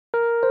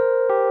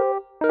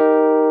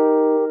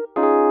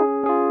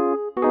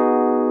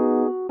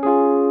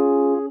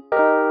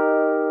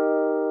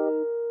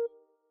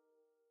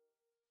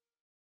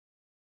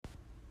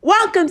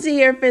Welcome to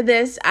Here for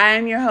This. I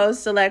am your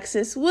host,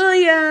 Alexis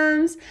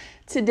Williams.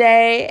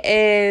 Today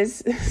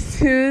is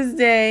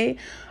Tuesday,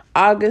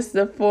 August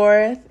the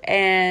 4th,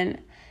 and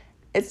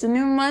it's a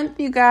new month,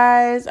 you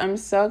guys. I'm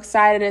so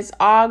excited. It's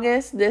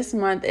August. This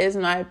month is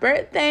my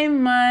birthday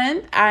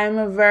month. I'm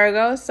a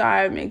Virgo, so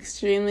I'm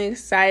extremely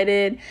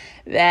excited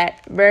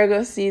that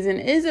Virgo season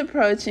is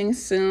approaching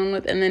soon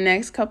within the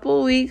next couple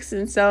of weeks.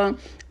 And so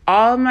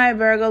all my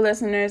Virgo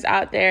listeners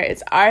out there,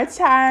 it's our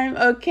time,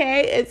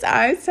 okay? It's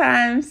our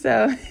time.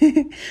 So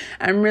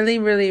I'm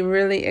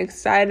really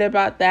excited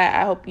about that.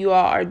 I hope you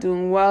all are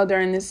doing well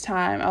during this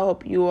time. I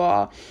hope you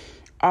all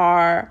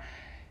are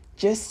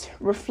just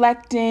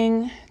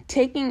reflecting,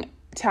 taking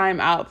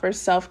time out for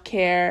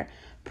self-care,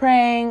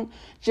 praying,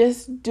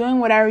 just doing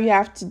whatever you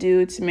have to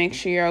do to make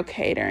sure you're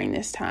okay during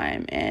this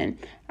time. And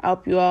I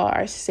hope you all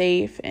are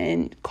safe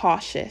and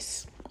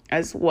cautious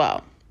as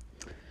well.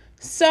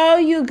 So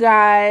you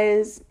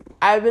guys,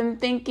 I've been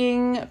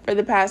thinking for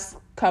the past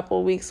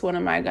couple weeks, what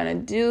am I going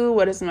to do?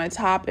 What is my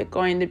topic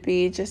going to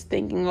be? Just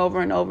thinking over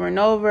and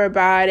over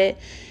about it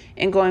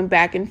and going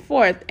back and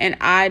forth. And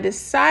I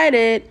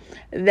decided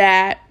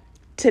that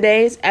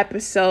today's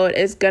episode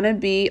is going to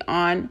be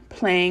on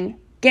playing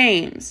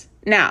games.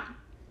 Now,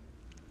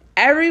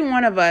 every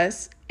one of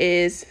us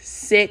is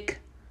sick.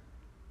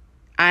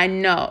 I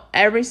know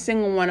every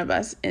single one of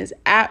us is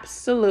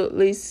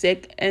absolutely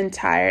sick and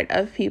tired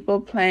of people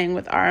playing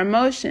with our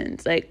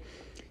emotions. Like,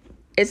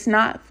 it's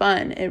not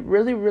fun. It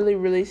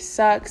really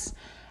sucks.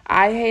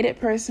 I hate it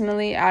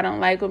personally. I don't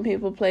like when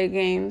people play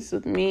games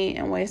with me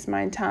and waste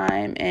my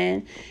time.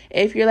 And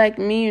if you're like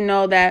me, you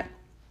know that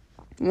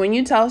when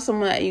you tell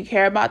someone that you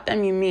care about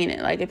them, you mean it.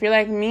 Like, if you're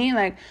like me,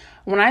 like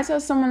when I tell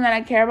someone that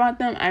I care about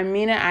them, I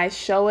mean it. I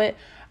show it.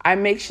 I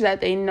make sure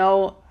that they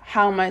know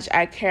how much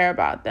I care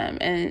about them.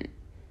 And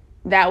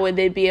that way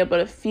they'd be able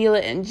to feel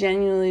it and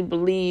genuinely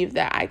believe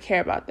that I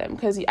care about them.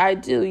 Because I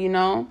do, you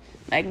know,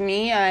 like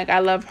me, I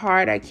love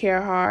hard, I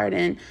care hard,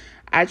 and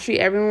I treat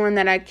everyone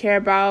that I care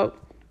about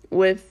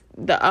with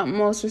the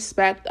utmost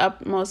respect,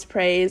 utmost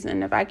praise.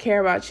 And if I care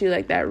about you,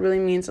 like, that really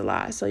means a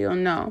lot. So you'll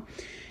know.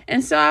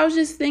 And so I was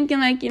just thinking,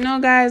 like, you know,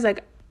 guys,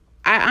 like,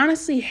 I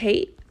honestly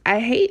hate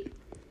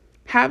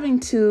having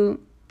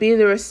to be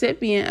the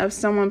recipient of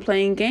someone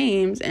playing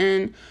games.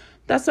 And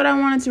that's what I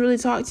wanted to really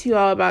talk to you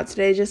all about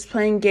today, just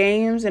playing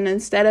games. And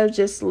instead of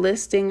just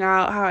listing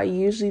out how I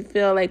usually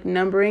feel, like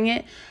numbering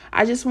it,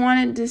 I just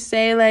wanted to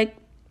say, like,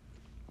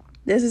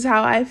 this is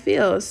how I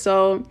feel.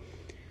 So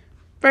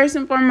first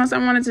and foremost, I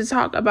wanted to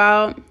talk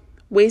about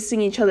wasting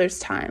each other's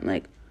time.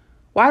 Like,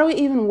 why do we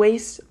even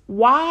waste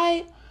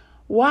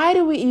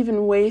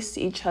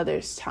each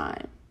other's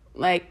time?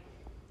 Like,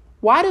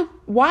 why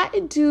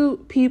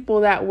do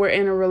people that we're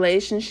in a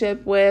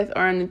relationship with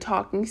or in a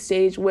talking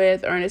stage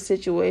with or in a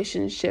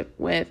situationship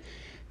with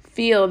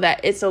feel that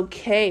it's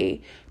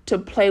okay to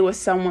play with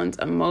someone's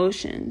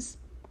emotions?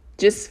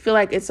 Just feel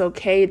like it's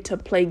okay to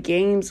play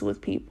games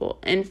with people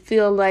and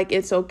feel like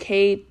it's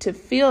okay to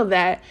feel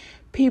that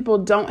people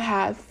don't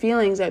have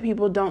feelings, that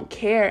people don't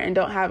care and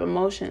don't have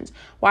emotions.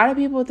 Why do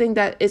people think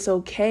that it's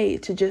okay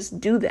to just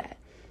do that?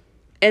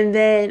 And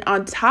then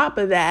on top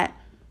of that,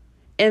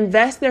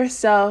 invest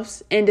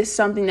themselves into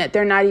something that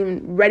they're not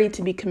even ready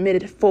to be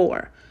committed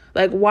for.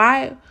 Like,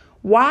 why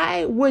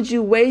would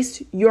you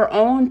waste your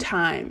own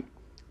time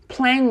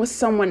playing with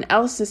someone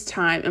else's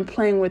time and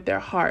playing with their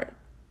heart?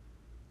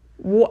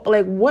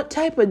 What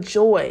type of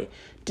joy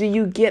do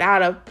you get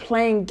out of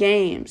playing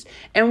games?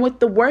 And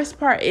what the worst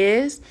part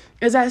is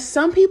that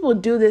some people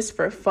do this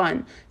for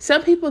fun.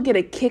 Some people get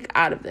a kick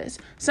out of this.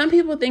 Some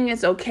people think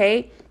it's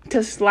okay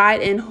to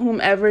slide in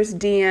whomever's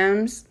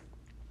DMs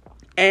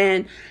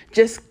and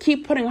just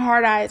keep putting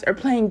hard eyes or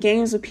playing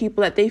games with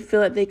people that they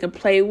feel that they could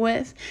play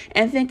with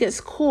and think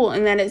it's cool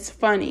and that it's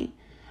funny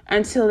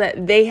until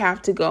that they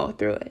have to go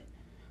through it.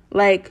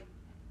 Like,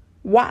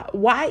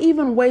 why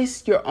even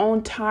waste your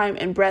own time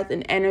and breath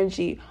and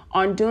energy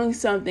on doing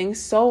something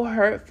so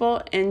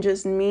hurtful and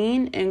just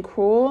mean and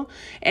cruel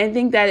and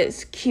think that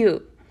it's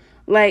cute?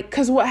 Like,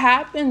 because what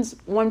happens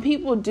when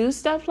people do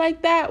stuff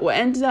like that, what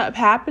ends up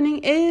happening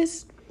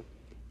is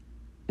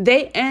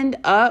they end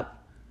up,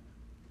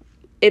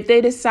 if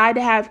they decide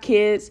to have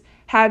kids,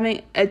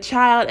 having a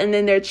child, and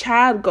then their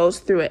child goes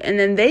through it. And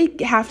then they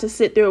have to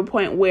sit through a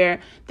point where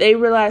they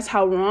realize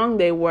how wrong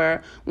they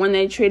were when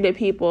they treated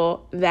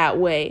people that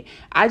way.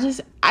 I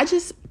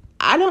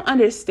don't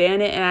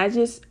understand it. And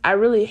I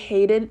really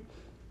hate it.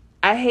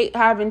 I hate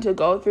having to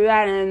go through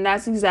that. And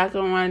that's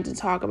exactly why I wanted to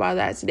talk about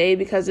that today,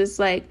 because it's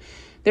like,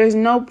 there's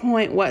no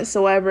point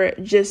whatsoever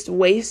just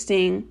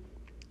wasting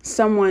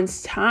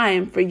someone's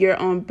time for your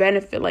own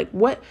benefit. Like,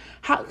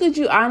 how could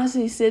you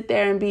honestly sit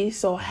there and be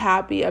so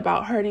happy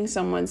about hurting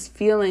someone's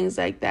feelings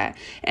like that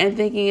and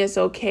thinking it's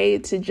okay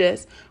to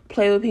just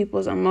play with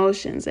people's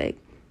emotions? Like,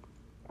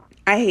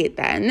 I hate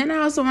that. And then I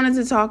also wanted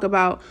to talk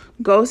about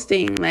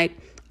ghosting, like,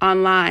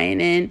 online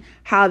and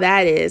how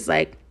that is.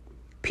 Like,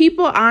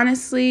 people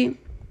honestly,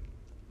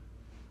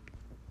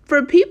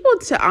 for people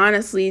to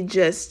honestly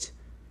just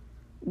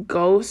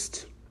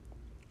ghost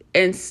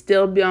and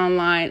still be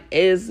online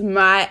is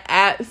my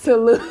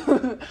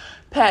absolute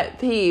pet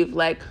peeve.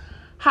 Like,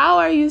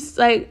 how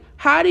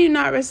do you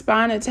not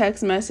respond to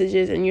text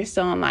messages and you're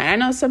still online? I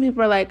know some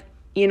people are like,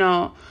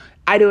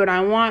 I do what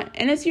I want,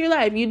 and it's your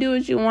life. You do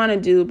what you want to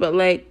do, but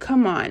like,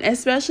 come on.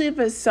 Especially if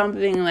it's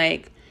something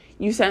like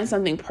you send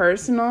something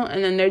personal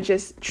and then they're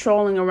just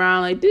trolling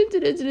around like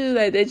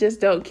like they just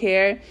don't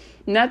care.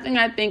 Nothing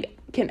I think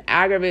can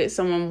aggravate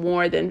someone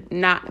more than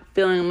not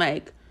feeling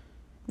like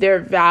they're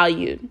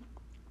valued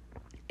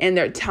and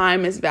their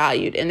time is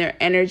valued and their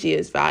energy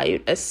is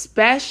valued,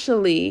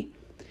 especially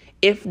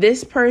if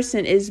this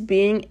person is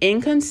being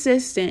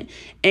inconsistent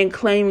and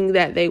claiming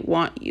that they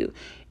want you.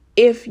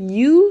 If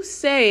you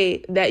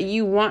say that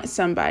you want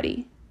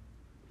somebody,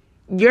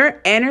 your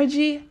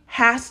energy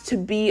has to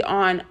be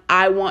on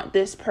I want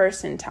this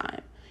person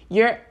time.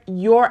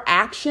 Your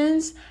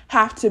actions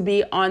have to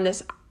be on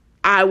this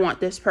I want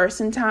this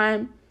person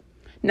time.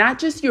 Not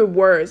just your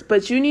words,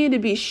 but you need to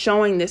be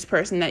showing this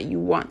person that you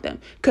want them.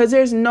 Because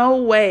there's no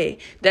way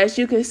that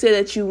you can say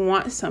that you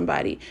want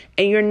somebody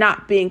and you're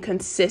not being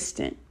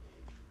consistent.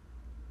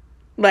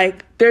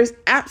 Like, there's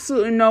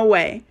absolutely no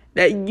way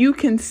that you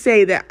can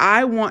say that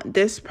I want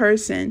this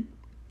person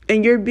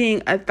and you're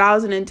being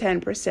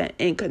 1,010%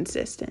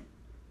 inconsistent.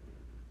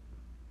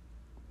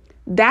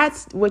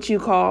 That's what you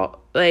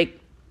call, like,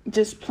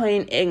 just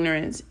plain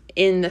ignorance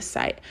in the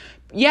sight.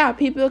 Yeah,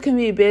 people can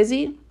be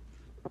busy,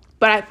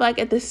 but I feel like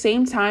at the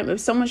same time, if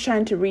someone's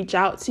trying to reach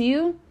out to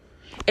you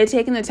and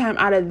taking the time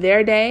out of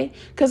their day,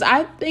 because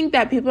I think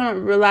that people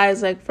don't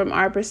realize, like, from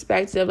our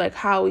perspective, like,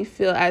 how we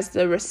feel as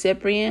the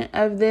recipient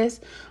of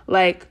this,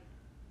 like,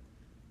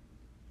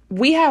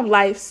 we have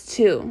lives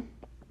too.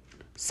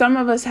 Some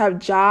of us have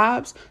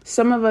jobs.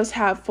 Some of us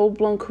have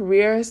full-blown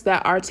careers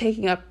that are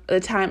taking up the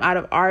time out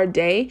of our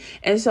day.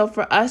 And so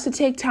for us to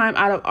take time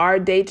out of our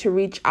day to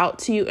reach out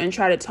to you and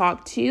try to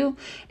talk to you,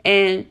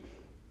 and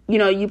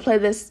you play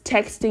this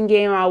texting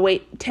game, I'll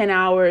wait 10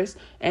 hours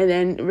and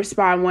then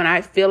respond when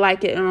I feel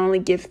like it and only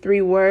give 3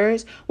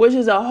 words, which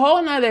is a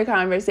whole nother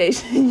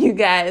conversation, you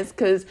guys,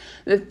 because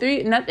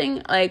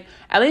nothing, like,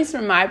 at least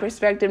from my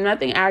perspective,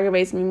 nothing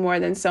aggravates me more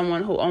than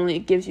someone who only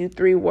gives you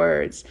 3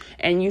 words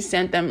and you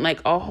sent them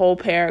like a whole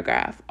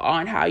paragraph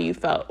on how you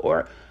felt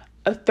or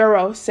a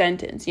thorough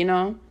sentence,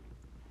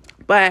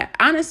 But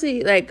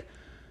honestly, like,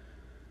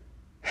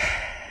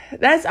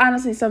 that's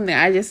honestly something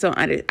I just don't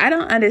I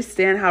don't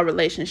understand how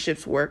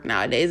relationships work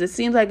nowadays. It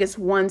seems like it's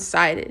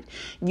one-sided.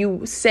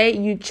 You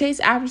chase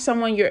after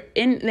someone, you're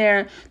in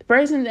there, the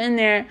person's in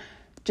there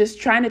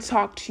just trying to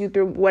talk to you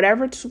through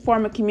whatever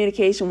form of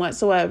communication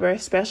whatsoever,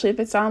 especially if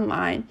it's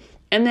online.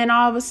 And then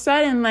all of a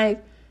sudden,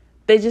 like,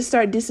 they just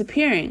start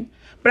disappearing.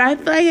 But I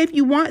feel like if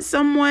you want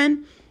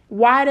someone,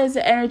 why does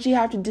the energy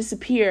have to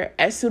disappear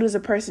as soon as a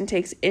person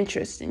takes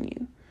interest in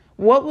you?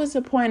 What was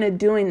the point of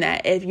doing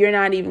that if you're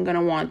not even going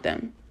to want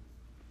them?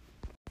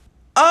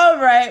 All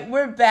right,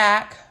 we're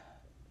back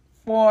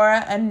for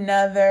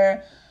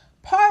another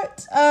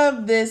part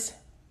of this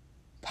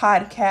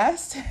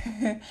podcast.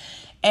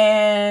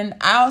 And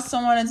I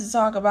also wanted to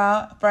talk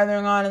about,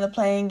 furthering on in the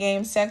playing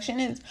game section,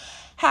 is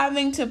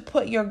having to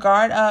put your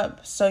guard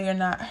up so you're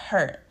not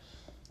hurt.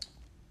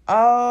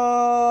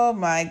 Oh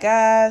my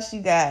gosh,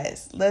 you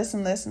guys.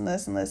 Listen.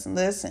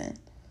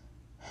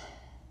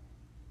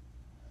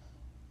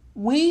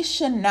 We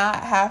should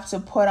not have to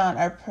put on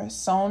our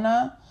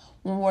persona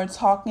when we're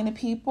talking to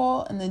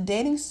people in the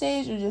dating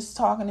stage or just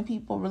talking to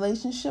people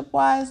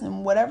relationship-wise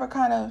and whatever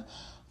kind of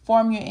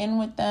form you're in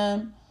with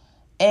them,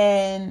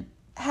 and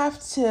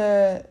have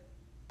to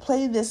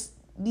play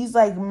these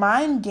like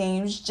mind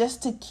games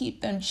just to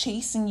keep them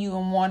chasing you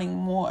and wanting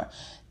more.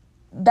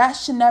 That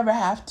should never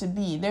have to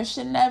be. There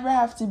should never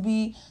have to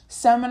be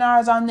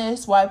seminars on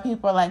this, why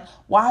people are like,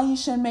 why you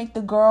should make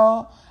the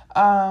girl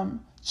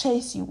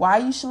chase you, why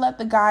you should let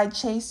the guy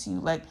chase you.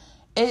 Like,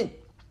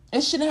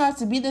 it shouldn't have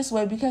to be this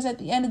way, because at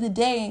the end of the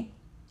day,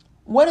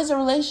 what is a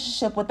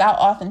relationship without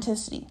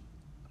authenticity?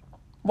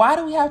 Why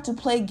do we have to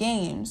play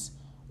games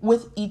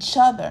with each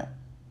other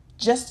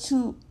just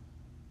to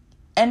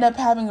end up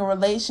having a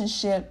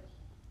relationship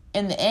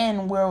in the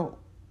end where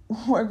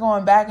we're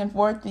going back and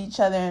forth with each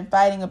other and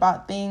fighting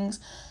about things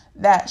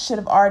that should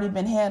have already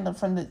been handled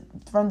from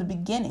the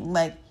beginning?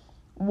 Like,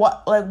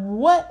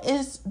 what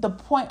is the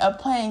point of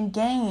playing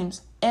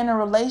games in a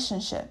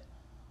relationship?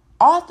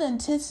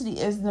 Authenticity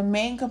is the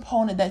main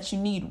component that you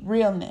need.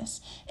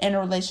 Realness in a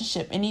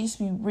relationship. It needs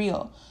to be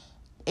real.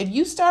 If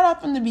you start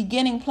off from the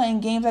beginning playing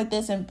games like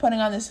this and putting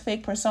on this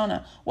fake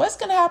persona, what's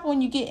going to happen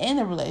when you get in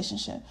the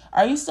relationship?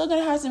 Are you still going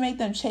to have to make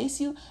them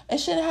chase you? It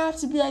shouldn't have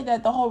to be like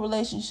that the whole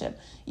relationship.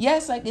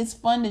 Yes, like, it's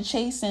fun to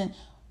chase and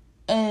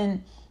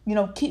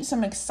keep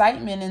some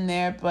excitement in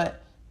there,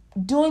 but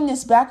doing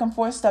this back and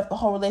forth stuff the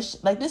whole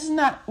relationship, like,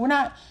 we're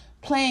not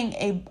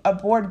playing a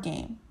board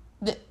game.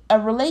 A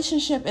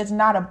relationship is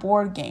not a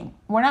board game.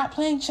 We're not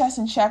playing chess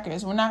and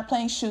checkers. We're not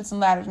playing Chutes and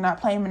Ladders. We're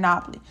not playing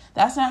Monopoly.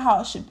 That's not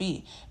how it should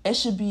be. It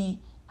should be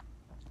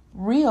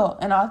real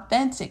and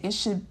authentic. It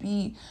should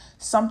be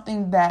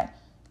something that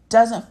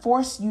doesn't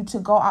force you to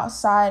go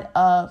outside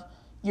of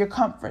your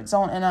comfort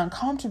zone in an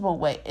uncomfortable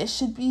way. It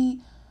should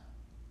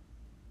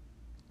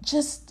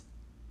just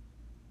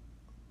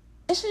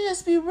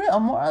be real.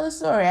 Moral of the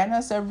story. I know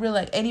I said real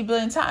like 80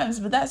 billion times,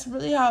 but that's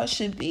really how it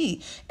should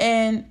be.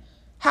 And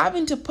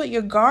having to put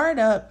your guard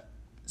up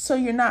so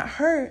you're not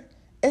hurt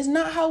is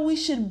not how we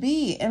should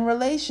be in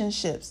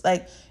relationships.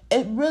 Like,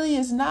 it really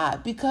is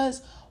not,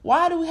 because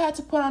why do we have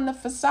to put on the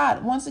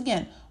facade? Once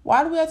again,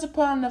 why do we have to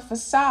put on the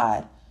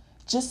facade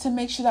just to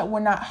make sure that we're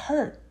not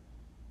hurt?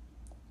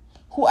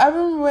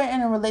 Whoever we're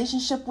in a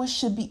relationship with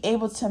should be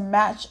able to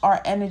match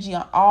our energy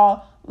on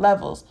all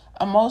levels,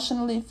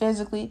 emotionally,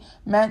 physically,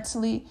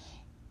 mentally.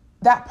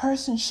 That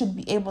person should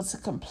be able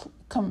to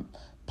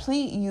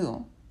complete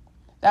you.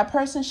 That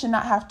person should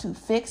not have to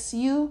fix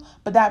you,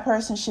 but that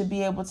person should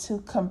be able to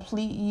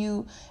complete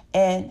you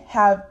and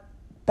have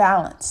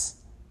balance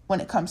when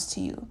it comes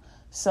to you.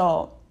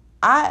 So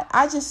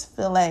I just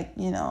feel like,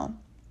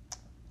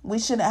 we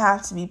shouldn't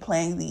have to be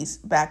playing these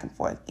back and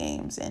forth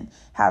games and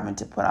having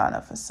to put on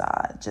a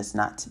facade just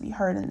not to be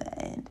hurt in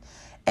the end.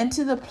 And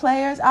to the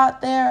players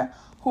out there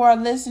who are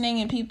listening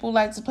and people who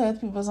like to play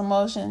with people's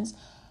emotions,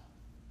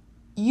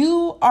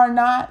 you are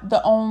not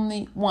the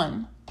only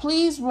one.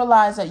 Please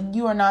realize that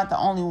you are not the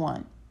only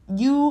one.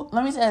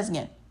 Let me say this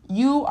again.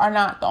 You are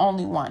not the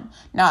only one.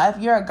 Now, if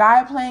you're a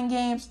guy playing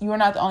games, you are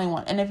not the only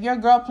one. And if you're a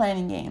girl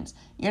playing games,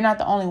 you're not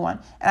the only one.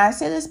 And I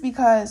say this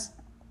because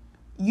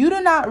you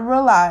do not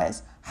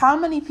realize how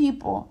many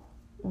people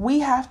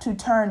we have to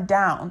turn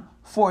down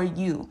for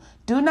you.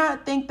 Do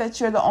not think that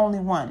you're the only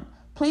one.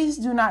 Please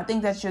do not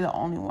think that you're the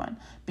only one.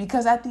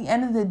 Because at the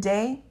end of the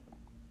day,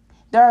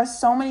 there are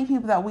so many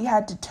people that we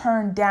had to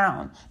turn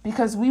down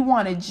because we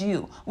wanted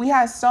you. We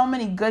had so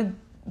many good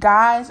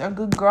guys or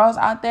good girls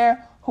out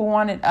there who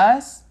wanted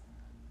us,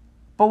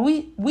 but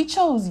we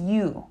chose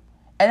you.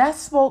 And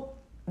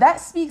that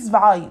speaks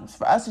volumes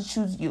for us to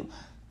choose you.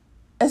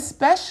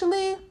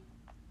 Especially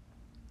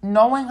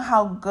knowing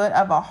how good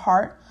of a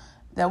heart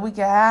that we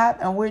can have,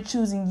 and we're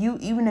choosing you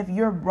even if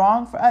you're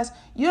wrong for us.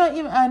 You don't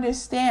even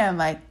understand,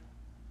 like,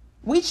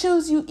 we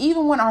choose you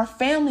even when our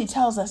family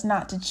tells us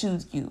not to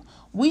choose you.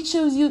 We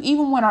choose you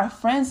even when our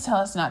friends tell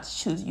us not to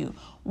choose you.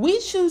 We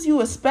choose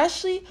you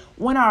especially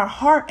when our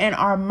heart and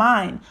our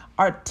mind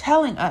are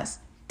telling us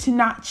to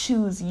not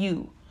choose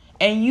you.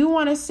 And you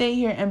want to sit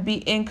here and be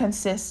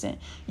inconsistent.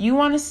 You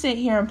want to sit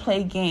here and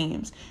play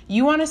games.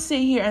 You want to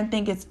sit here and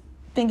think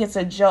it's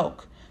a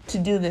joke to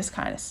do this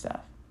kind of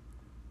stuff.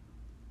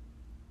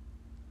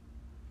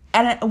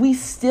 And we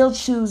still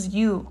choose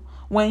you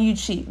when you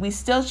cheat. We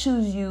still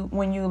choose you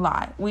when you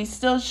lie. We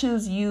still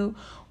choose you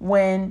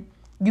when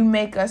you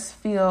make us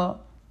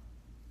feel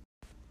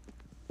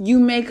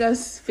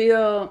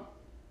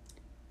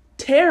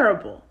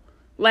terrible.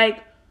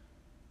 Like,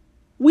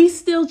 we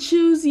still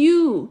choose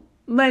you.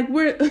 Like,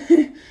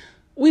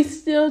 we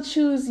still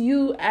choose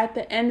you at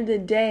the end of the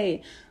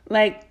day.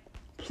 Like,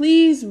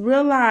 please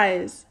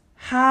realize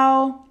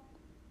how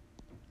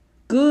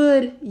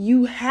good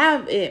you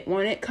have it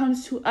when it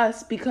comes to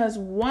us, because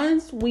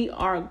once we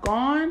are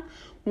gone,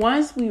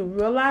 once we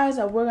realize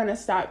that we're going to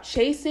stop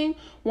chasing,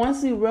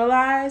 once we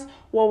realize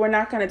what we're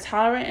not going to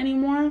tolerate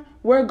anymore,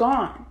 we're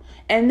gone.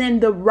 And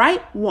then the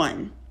right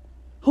one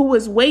who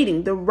was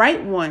waiting, the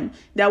right one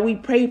that we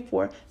prayed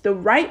for, the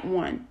right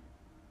one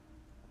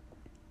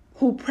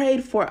who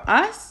prayed for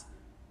us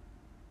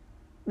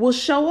will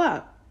show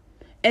up.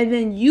 And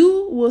then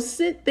you will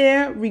sit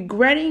there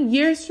regretting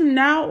years from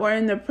now or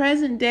in the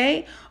present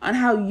day on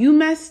how you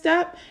messed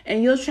up,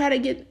 and you'll try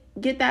to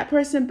get that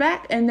person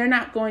back, and they're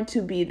not going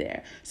to be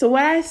there. So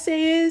what I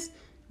say is,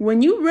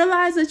 when you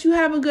realize that you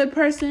have a good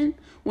person,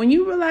 when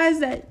you realize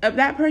that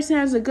that person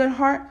has a good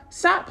heart,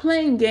 stop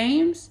playing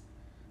games,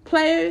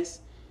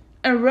 players,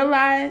 and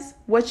realize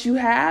what you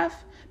have.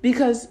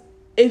 Because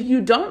if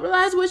you don't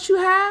realize what you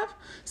have,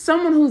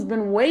 someone who's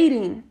been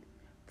waiting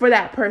for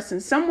that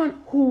person,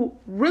 someone who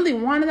really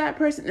wanted that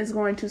person, is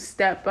going to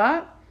step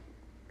up,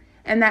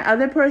 and that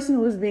other person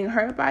who is being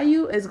hurt by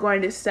you is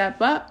going to step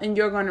up, and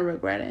you're going to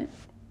regret it.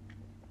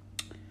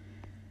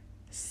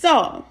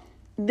 So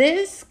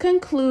this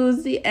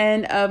concludes the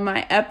end of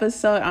my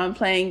episode on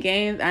playing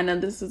games. I know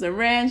this was a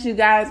rant, you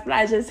guys, but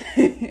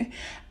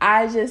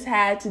I just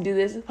had to do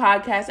this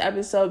podcast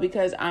episode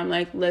because I'm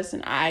like,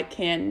 listen, I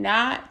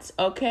cannot,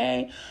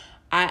 okay?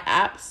 I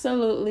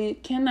absolutely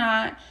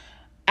cannot.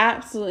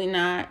 Absolutely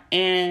not.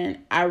 And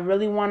I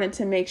really wanted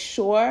to make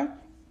sure,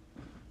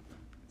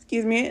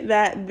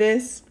 that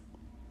this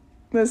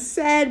was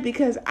said,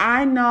 because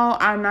I know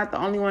I'm not the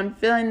only one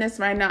feeling this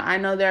right now. I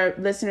know there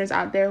are listeners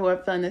out there who are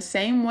feeling the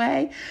same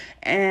way.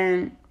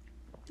 And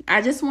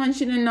I just want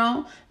you to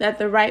know that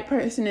the right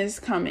person is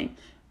coming.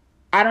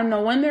 I don't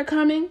know when they're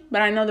coming,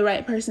 but I know the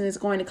right person is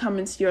going to come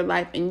into your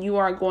life, and you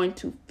are going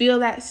to feel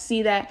that,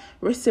 see that,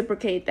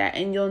 reciprocate that,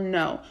 and you'll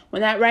know.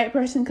 When that right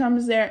person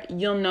comes there,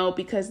 you'll know,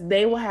 because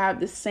they will have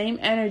the same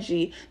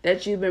energy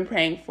that you've been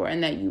praying for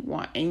and that you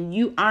want. And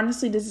you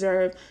honestly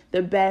deserve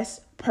the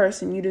best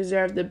person. You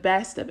deserve the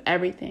best of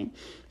everything.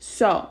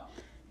 So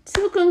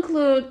To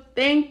conclude,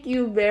 thank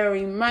you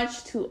very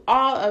much to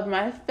all of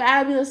my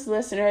fabulous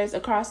listeners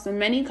across the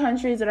many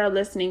countries that are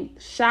listening.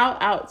 Shout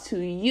out to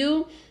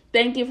you.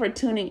 Thank you for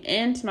tuning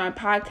in to my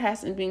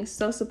podcast and being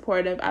so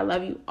supportive. I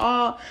love you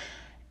all.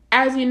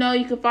 As you know,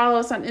 you can follow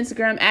us on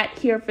Instagram at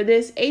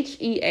HearForThis,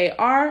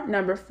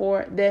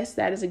 HEAR4this.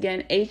 That is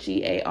again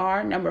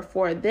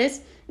HEAR4this.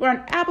 We're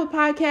on Apple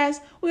Podcasts.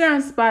 We are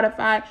on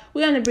Spotify.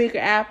 We're on the Breaker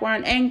app. We're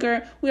on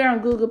Anchor. We are on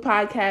Google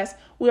Podcasts.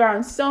 We are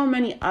on so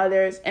many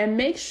others. And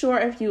make sure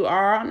if you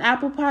are on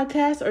Apple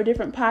Podcasts or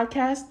different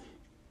podcasts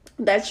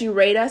that you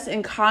rate us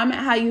and comment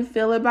how you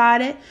feel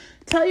about it.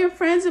 Tell your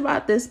friends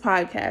about this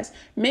podcast.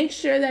 Make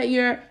sure that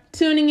you're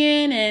tuning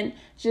in and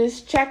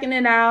just checking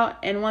it out.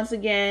 And once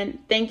again,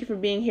 thank you for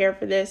being here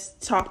for this.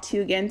 Talk to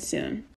you again soon.